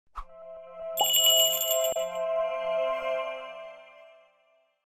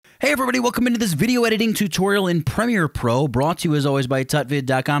Hey everybody, welcome into this video editing tutorial in Premiere Pro, brought to you as always by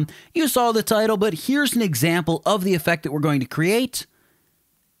tutvid.com. You saw the title, but here's an example of the effect that we're going to create.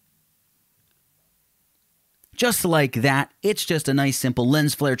 Just like that, it's just a nice simple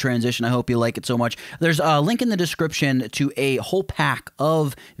lens flare transition. I hope you like it so much. There's a link in the description to a whole pack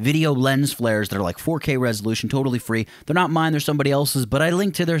of video lens flares that are like 4K resolution, totally free. They're not mine, they're somebody else's, but I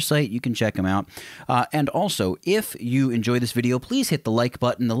linked to their site. You can check them out. And also, if you enjoy this video, please hit the like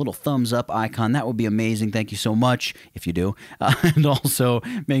button, the little thumbs up icon. That would be amazing. Thank you so much if you do. And also,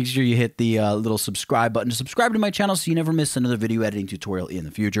 make sure you hit the little subscribe button to subscribe to my channel so you never miss another video editing tutorial in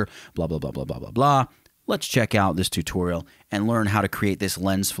the future. Blah, blah, blah, blah, blah, blah, blah. Let's check out this tutorial and learn how to create this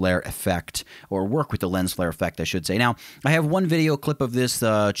lens flare effect, or work with the lens flare effect, I should say. Now, I have one video clip of this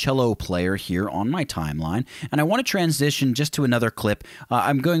cello player here on my timeline, and I want to transition just to another clip.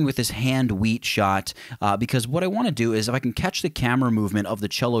 I'm going with this hand wheat shot because what I want to do is if I can catch the camera movement of the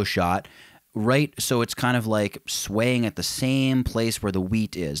cello shot, right, so it's kind of like swaying at the same place where the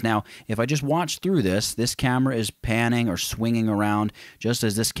wheat is. Now, if I just watch through this camera is panning or swinging around just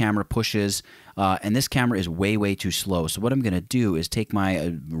as this camera pushes, and this camera is way, way too slow. So what I'm going to do is take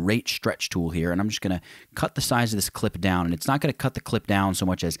my rate stretch tool here, and I'm just going to cut the size of this clip down. And it's not going to cut the clip down so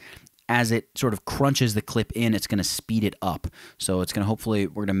much as it sort of crunches the clip in, it's going to speed it up. So it's going to hopefully,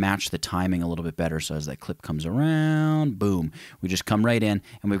 we're going to match the timing a little bit better. So as that clip comes around, boom, we just come right in,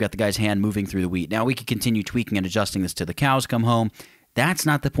 and we've got the guy's hand moving through the wheat. Now we can continue tweaking and adjusting this till the cows come home. That's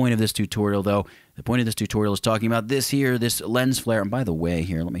not the point of this tutorial, though. The point of this tutorial is talking about this here, this lens flare. And by the way,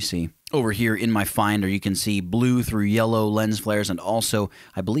 here, let me see. Over here in my Finder, you can see blue through yellow lens flares, and also,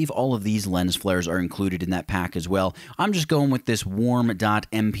 I believe all of these lens flares are included in that pack as well. I'm just going with this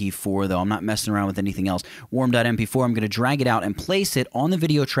warm.mp4, though. I'm not messing around with anything else. Warm.mp4, I'm going to drag it out and place it on the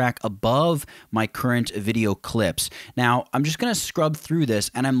video track above my current video clips. Now, I'm just going to scrub through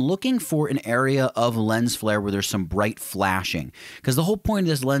this, and I'm looking for an area of lens flare where there's some bright flashing, because the whole point of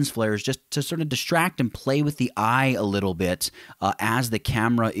this lens flare is just to sort of distract and play with the eye a little bit as the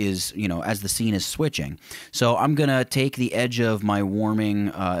camera is, as the scene is switching. So I'm going to take the edge of my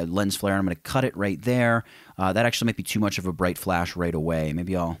warming lens flare, and I'm going to cut it right there. That actually might be too much of a bright flash right away.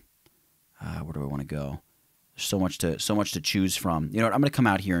 Maybe I'll, where do I want to go? There's so much to choose from. You know what? I'm going to come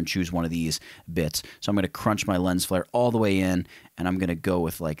out here and choose one of these bits. So I'm going to crunch my lens flare all the way in, and I'm going to go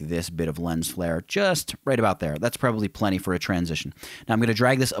with like this bit of lens flare just right about there. That's probably plenty for a transition. Now I'm going to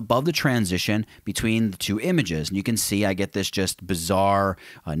drag this above the transition between the two images, and you can see I get this just bizarre,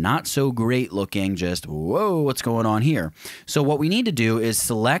 not so great looking, just whoa, what's going on here? So what we need to do is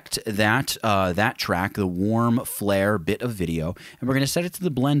select that that track, the warm flare bit of video, and we're going to set it to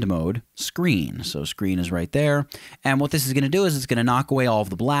the blend mode, screen. So screen is right there. And what this is going to do is it's going to knock away all of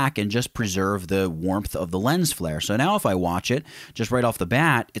the black and just preserve the warmth of the lens flare. So now if I watch it, just right off the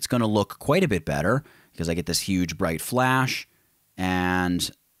bat, it's going to look quite a bit better because I get this huge bright flash, and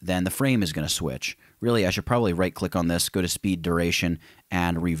then the frame is going to switch. Really, I should probably right-click on this, go to speed duration,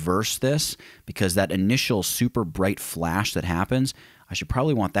 and reverse this, because that initial super bright flash that happens, I should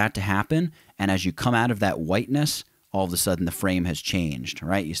probably want that to happen, and as you come out of that whiteness, all of a sudden the frame has changed,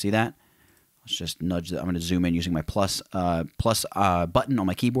 right? You see that? Let's just nudge that. I'm going to zoom in using my plus button on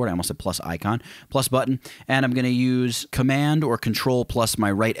my keyboard. I almost said plus icon. Plus button. And I'm going to use Command or Control plus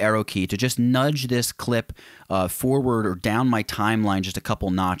my right arrow key to just nudge this clip forward or down my timeline just a couple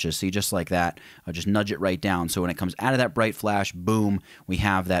notches. See, just like that. I'll just nudge it right down. So when it comes out of that bright flash, boom, we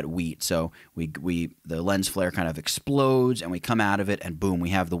have that wheat. So the lens flare kind of explodes, and we come out of it, and boom, we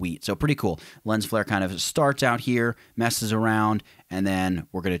have the wheat. So pretty cool. Lens flare kind of starts out here, messes around, and then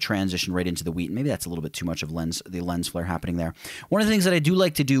we're going to transition right into the wheat. Maybe that's a little bit too much of the lens flare happening there. One of the things that I do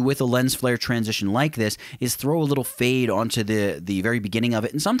like to do with a lens flare transition like this is throw a little fade onto the very beginning of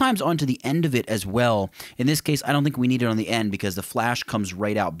it, and sometimes onto the end of it as well. In this case, I don't think we need it on the end because the flash comes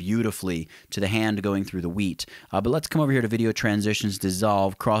right out beautifully to the hand going through the wheat. But let's come over here to Video Transitions,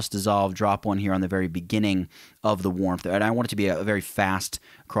 Dissolve, Cross Dissolve, drop one here on the very beginning of the warmth. And I want it to be a very fast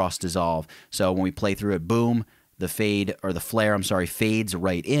cross dissolve. So when we play through it, boom, the fade, or the flare, I'm sorry, fades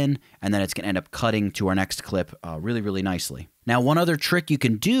right in, and then it's going to end up cutting to our next clip really, really nicely. Now, one other trick you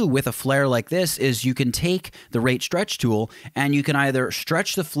can do with a flare like this is you can take the rate stretch tool, and you can either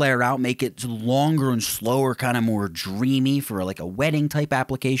stretch the flare out, make it longer and slower, kind of more dreamy for like a wedding type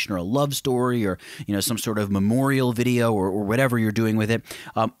application or a love story, or some sort of memorial video, or whatever you're doing with it.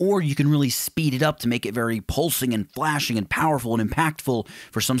 Or you can really speed it up to make it very pulsing and flashing and powerful and impactful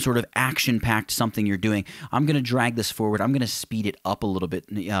for some sort of action-packed something you're doing. I'm going to drag this forward. I'm going to speed it up a little bit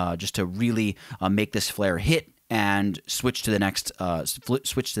just to really make this flare hit and switch to the next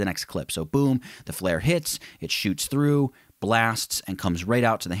clip. So boom, the flare hits, it shoots through, blasts and comes right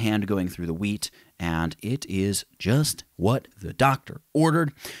out to the hand going through the wheat, and it is just what the doctor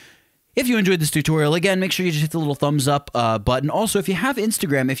ordered. If you enjoyed this tutorial, again, make sure you just hit the little thumbs up button. Also, if you have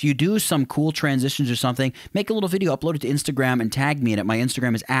Instagram, if you do some cool transitions or something, make a little video, upload it to Instagram, and tag me in it. My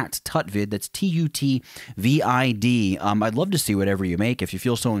Instagram is @tutvid. That's TUTVID. I'd love to see whatever you make if you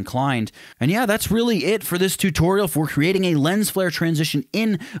feel so inclined. And yeah, that's really it for this tutorial for creating a lens flare transition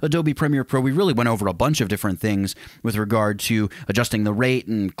in Adobe Premiere Pro. We really went over a bunch of different things with regard to adjusting the rate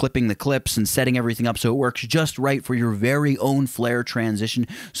and clipping the clips and setting everything up so it works just right for your very own flare transition.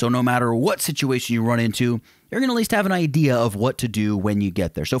 So no matter what situation you run into, you're going to at least have an idea of what to do when you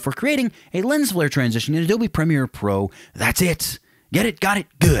get there. So for creating a lens flare transition in Adobe Premiere Pro, that's it. Get it, got it,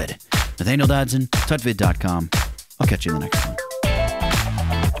 good. Nathaniel Dodson, tutvid.com. I'll catch you in the next one.